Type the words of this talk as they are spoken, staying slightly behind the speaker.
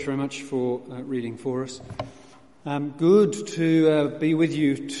Very much for reading for us. Good to be with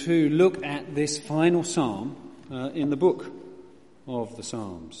you to look at this final psalm in the book of the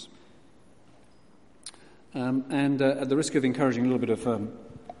Psalms. And at the risk of encouraging a little bit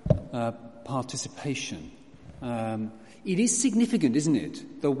of participation, it is significant, isn't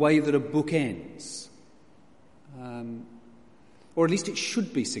it, the way that a book ends? Or at least it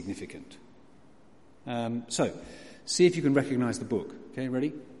should be significant. So, see if you can recognise the book. Okay,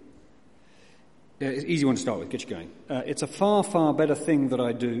 ready? It's an easy one to start with, get you going. It's a far, far better thing that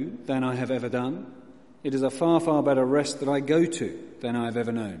I do than I have ever done. It is a far, far better rest that I go to than I have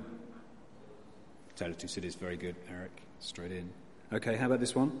ever known. Tale of Two Cities, very good, Eric. Straight in. Okay, how about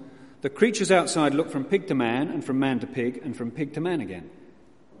this one? The creatures outside look from pig to man, and from man to pig, and from pig to man again.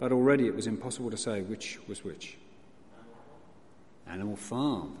 But already it was impossible to say which was which. Animal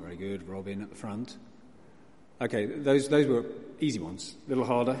Farm, very good, Robin at the front. Okay, those were easy ones, a little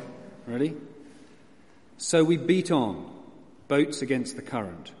harder. Ready? So we beat on, boats against the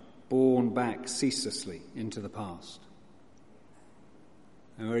current, borne back ceaselessly into the past.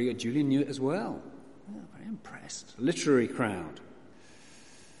 And very good, Julian knew it as well. Oh, very impressed. Literary crowd.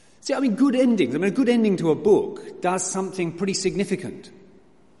 See, good endings. A good ending to a book does something pretty significant.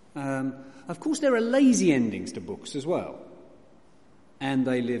 Of course, there are lazy endings to books as well. And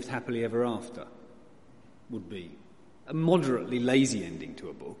they lived happily ever after would be a moderately lazy ending to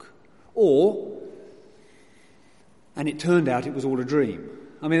a book. Or, and it turned out it was all a dream.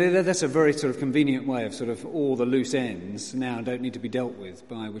 That's a very sort of convenient way of sort of all the loose ends now don't need to be dealt with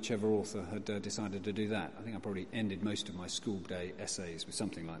by whichever author had decided to do that. I think I probably ended most of my school day essays with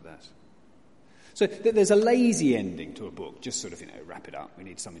something like that. So there's a lazy ending to a book, just sort of, wrap it up. We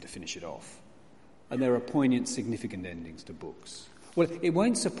need something to finish it off. And there are poignant, significant endings to books. Well, it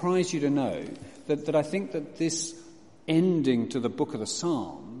won't surprise you to know that I think that this ending to the book of the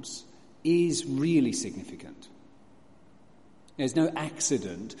Psalms is really significant. There's no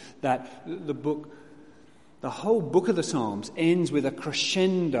accident that the whole book of the Psalms ends with a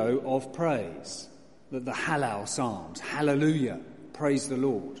crescendo of praise. The Hallel Psalms, hallelujah, praise the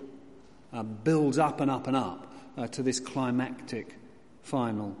Lord, builds up and up and up to this climactic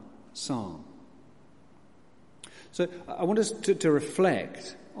final psalm. So I want us to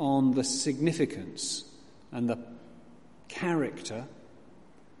reflect on the significance and the character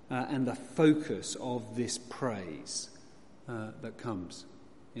and the focus of this praise that comes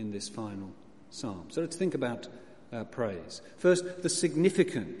in this final psalm. So let's think about praise. First, the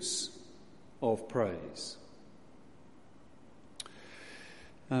significance of praise.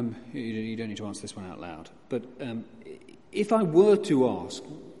 You don't need to answer this one out loud, but if I were to ask,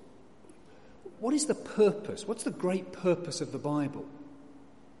 what is the purpose? What's the great purpose of the Bible?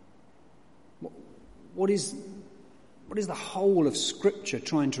 What is the whole of Scripture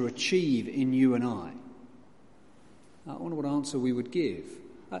trying to achieve in you and I? I wonder what answer we would give.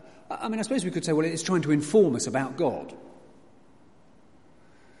 I suppose we could say, well, it's trying to inform us about God.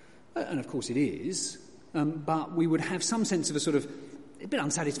 And of course it is, but we would have some sense of a bit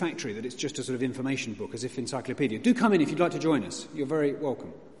unsatisfactory that it's just a sort of information book, as if encyclopedia. Do come in if you'd like to join us. You're very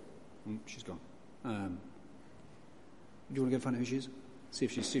welcome. She's gone. Do you want to go find out who she is? See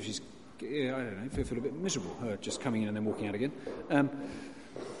if she's I don't know, feel a bit miserable, her just coming in and then walking out again.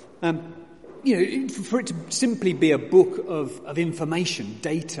 For it to simply be a book of information,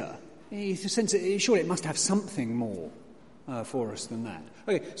 data, surely it must have something more for us than that.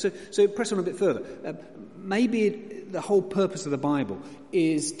 Okay, so press on a bit further. Maybe the whole purpose of the Bible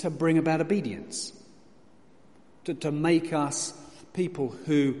is to bring about obedience, to make us people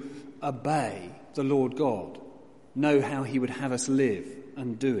who obey the Lord God, know how he would have us live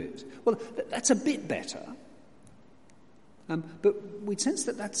and do it. Well, that's a bit better. But we'd sense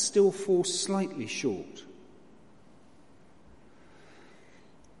that still falls slightly short.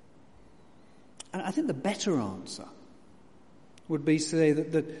 And I think the better answer would be to say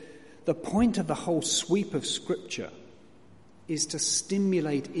that the point of the whole sweep of Scripture is to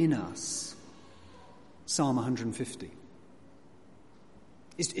stimulate in us Psalm 150.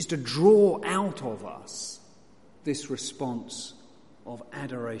 Is to draw out of us this response of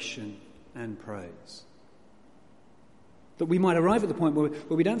adoration and praise. That we might arrive at the point where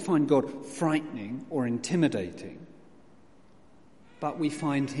we don't find God frightening or intimidating, but we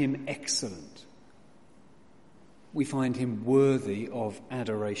find him excellent. We find him worthy of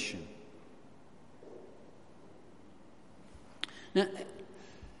adoration. Now,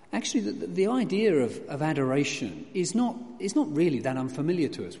 actually, the idea of adoration is not really that unfamiliar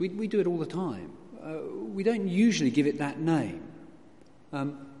to us. We do it all the time. We don't usually give it that name,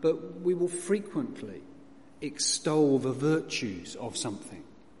 but we will frequently extol the virtues of something.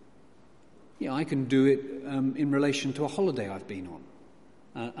 I can do it in relation to a holiday I've been on,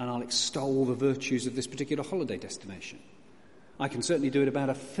 and I'll extol the virtues of this particular holiday destination. I can certainly do it about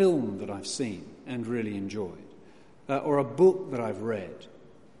a film that I've seen and really enjoyed, or a book that I've read,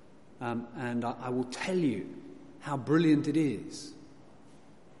 and I will tell you how brilliant it is.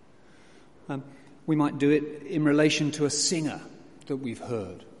 We might do it in relation to a singer that we've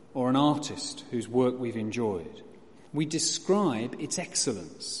heard, or an artist whose work we've enjoyed. We describe its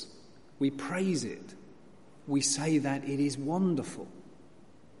excellence. We praise it. We say that it is wonderful.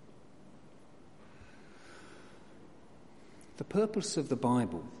 The purpose of the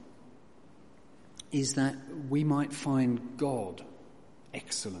Bible is that we might find God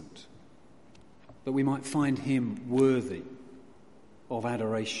excellent, that we might find him worthy of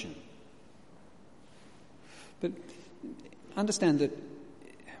adoration. But understand that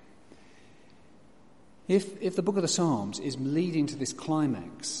if the book of the Psalms is leading to this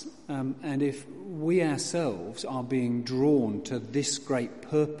climax, and if we ourselves are being drawn to this great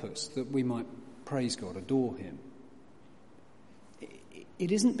purpose that we might praise God, adore him,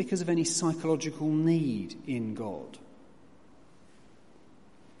 it isn't because of any psychological need in God.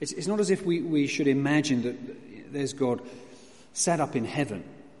 It's not as if we should imagine that there's God sat up in heaven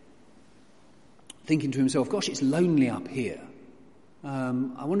thinking to himself, gosh, it's lonely up here.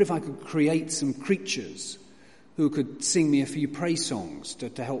 I wonder if I could create some creatures who could sing me a few praise songs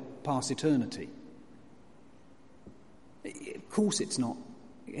to help pass eternity. Of course it's not.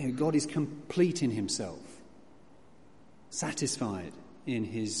 God is complete in himself, satisfied in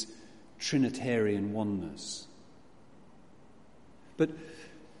his Trinitarian oneness. But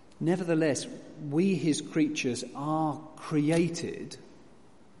nevertheless, we, his creatures, are created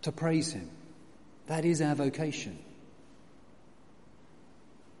to praise him. That is our vocation.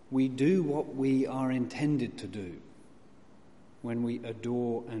 We do what we are intended to do when we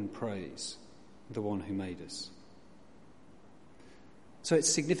adore and praise the one who made us. So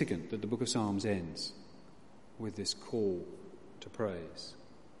it's significant that the book of Psalms ends with this call to praise.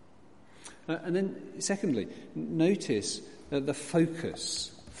 And then, secondly, notice the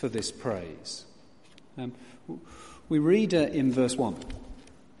focus for this praise. We read in verse 1,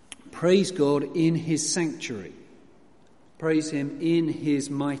 praise God in his sanctuary. Praise him in his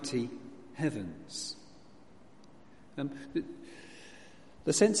mighty heavens.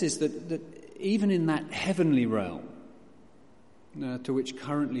 The sense is that even in that heavenly realm, to which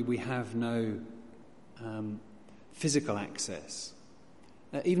currently we have no physical access,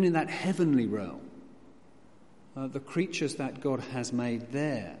 even in that heavenly realm, the creatures that God has made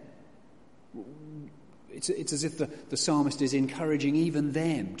there, it's as if the psalmist is encouraging even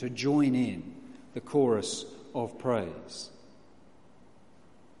them to join in the chorus of praise.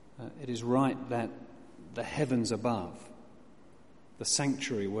 It is right that the heavens above, the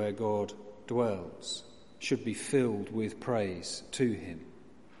sanctuary where God dwells, should be filled with praise to him,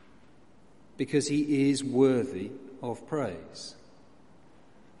 because he is worthy of praise.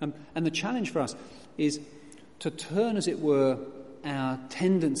 And the challenge for us is to turn, as it were, our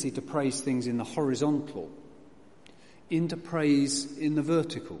tendency to praise things in the horizontal into praise in the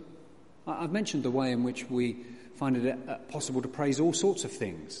vertical. I've mentioned the way in which we find it possible to praise all sorts of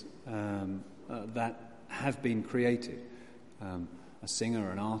things that have been created. A singer,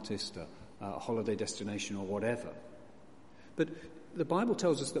 an artist, a holiday destination, or whatever. But the Bible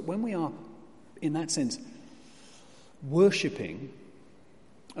tells us that when we are, in that sense, worshipping,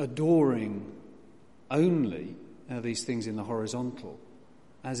 adoring only these things in the horizontal,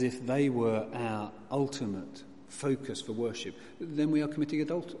 as if they were our ultimate focus for worship, then we are committing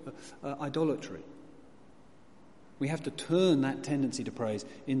idolatry. We have to turn that tendency to praise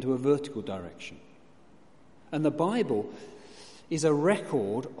into a vertical direction. And the Bible is a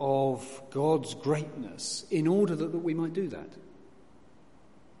record of God's greatness in order that we might do that.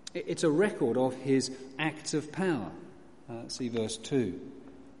 It's a record of his acts of power. See verse 2.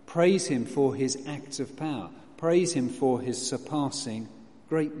 Praise him for his acts of power. Praise him for his surpassing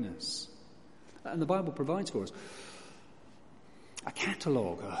greatness. And the Bible provides for us a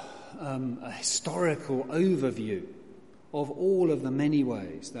catalogue, a historical overview of all of the many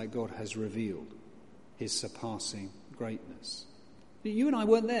ways that God has revealed his surpassing greatness. You and I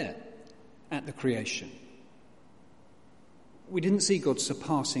weren't there at the creation. We didn't see God's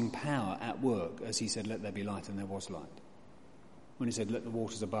surpassing power at work as he said, let there be light, and there was light. When he said, let the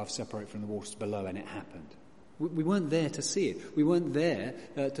waters above separate from the waters below, and it happened. We weren't there to see it. We weren't there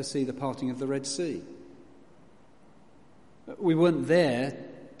to see the parting of the Red Sea. We weren't there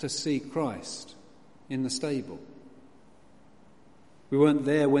to see Christ in the stable. We weren't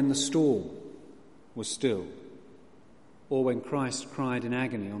there when the storm was still, or when Christ cried in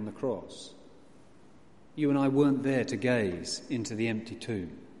agony on the cross. you and I weren't there to gaze into the empty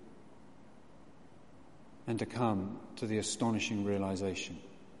tomb and to come to the astonishing realization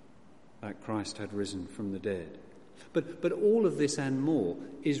that Christ had risen from the dead. But all of this and more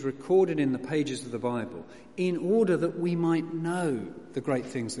is recorded in the pages of the Bible in order that we might know the great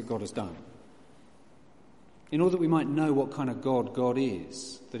things that God has done. In order that we might know what kind of God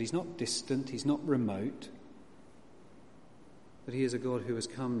is, that he's not distant, he's not remote, that he is a God who has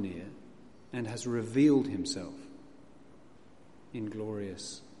come near and has revealed himself in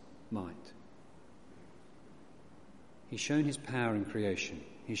glorious might. He's shown his power in creation.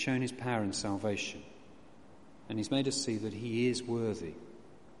 He's shown his power in salvation. And he's made us see that he is worthy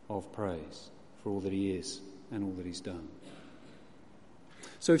of praise for all that he is and all that he's done.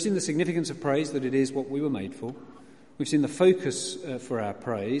 So we've seen the significance of praise, that it is what we were made for. We've seen the focus for our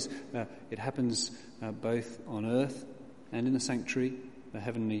praise. It happens both on earth and in the sanctuary, the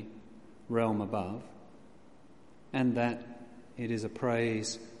heavenly realm above. And that it is a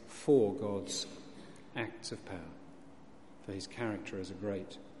praise for God's acts of power, for his character as a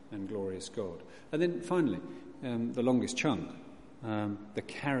great and glorious God. And then finally, the longest chunk, the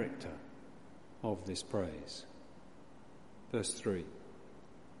character of this praise. Verse 3.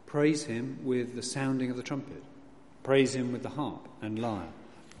 Praise him with the sounding of the trumpet. Praise him with the harp and lyre.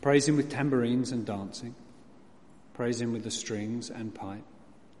 Praise him with tambourines and dancing. Praise him with the strings and pipe.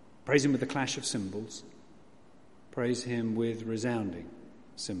 Praise him with the clash of cymbals. Praise him with resounding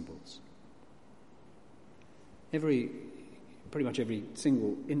cymbals. Pretty much every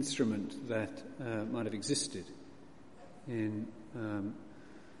single instrument that might have existed in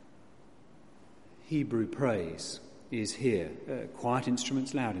Hebrew praise is here. Quiet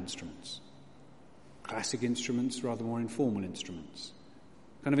instruments, loud instruments. Classic instruments, rather more informal instruments.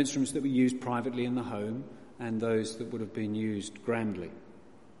 Kind of instruments that were used privately in the home and those that would have been used grandly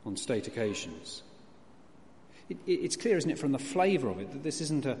on state occasions. It's clear, isn't it, from the flavour of it, that this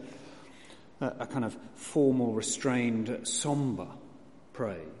isn't a kind of formal, restrained, sombre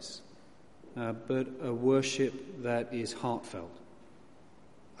praise, but a worship that is heartfelt,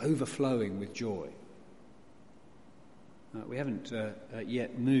 overflowing with joy. We haven't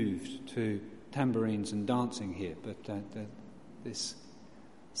yet moved to tambourines and dancing here, but this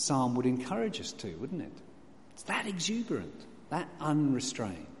psalm would encourage us to, wouldn't it? It's that exuberant, that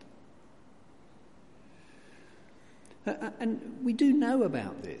unrestrained. And we do know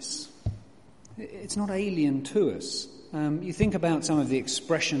about this. It's not alien to us. You think about some of the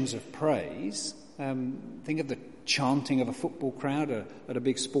expressions of praise. Think of the chanting of a football crowd at a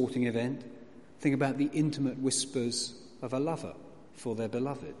big sporting event. Think about the intimate whispers of a lover for their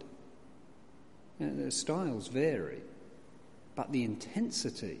beloved. Their styles vary, but the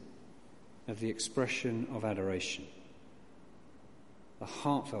intensity of the expression of adoration, the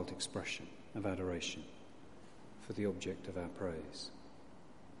heartfelt expression of adoration for the object of our praise.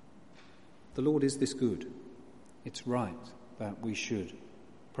 The Lord is this good. It's right that we should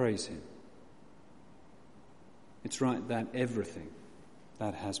praise him. It's right that everything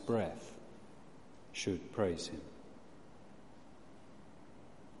that has breath should praise him.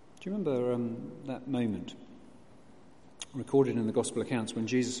 Do you remember that moment recorded in the Gospel accounts when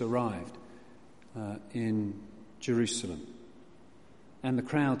Jesus arrived in Jerusalem and the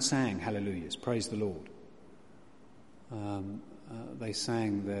crowd sang hallelujahs, praise the Lord. They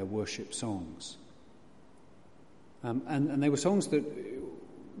sang their worship songs. And they were songs that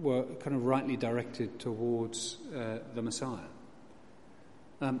were kind of rightly directed towards the Messiah.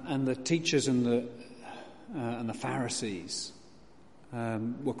 And the teachers and the Pharisees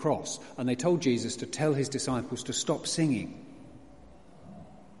were cross, and they told Jesus to tell his disciples to stop singing.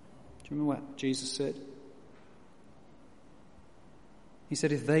 Do you remember what Jesus said? He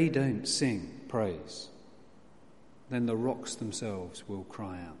said, if they don't sing praise, then the rocks themselves will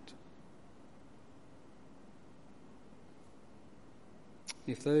cry out.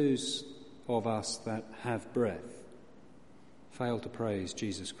 If those of us that have breath fail to praise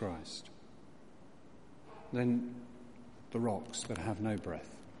Jesus Christ, then the rocks that have no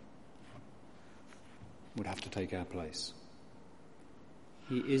breath would have to take our place.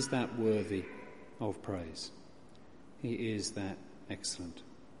 He is that worthy of praise. He is that excellent.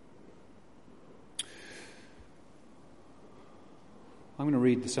 I'm going to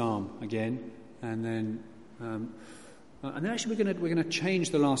read the psalm again, and then actually we're going to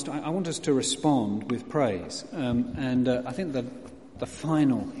change the last. I want us to respond with praise, and I think the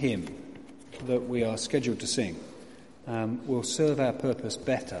final hymn that we are scheduled to sing will serve our purpose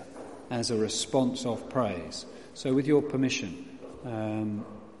better as a response of praise. So, with your permission, I'm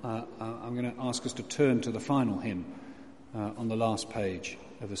going to ask us to turn to the final hymn on the last page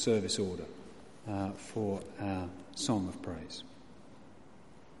of the service order. for our song of praise.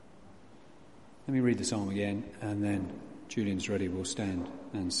 Let me read the psalm again, and then Julian's ready, we'll stand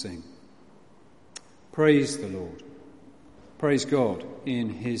and sing. Praise the Lord. Praise God in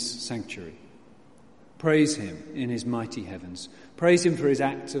his sanctuary. Praise him in his mighty heavens. Praise him for his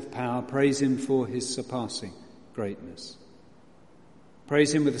acts of power. Praise him for his surpassing greatness.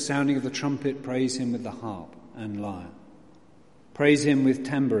 Praise him with the sounding of the trumpet. Praise him with the harp and lyre. Praise him with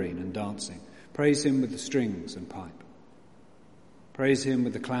tambourine and dancing. Praise him with the strings and pipe. Praise him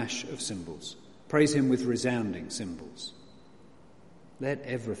with the clash of cymbals. Praise him with resounding cymbals. Let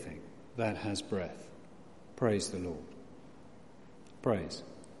everything that has breath praise the Lord. Praise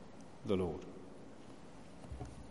the Lord.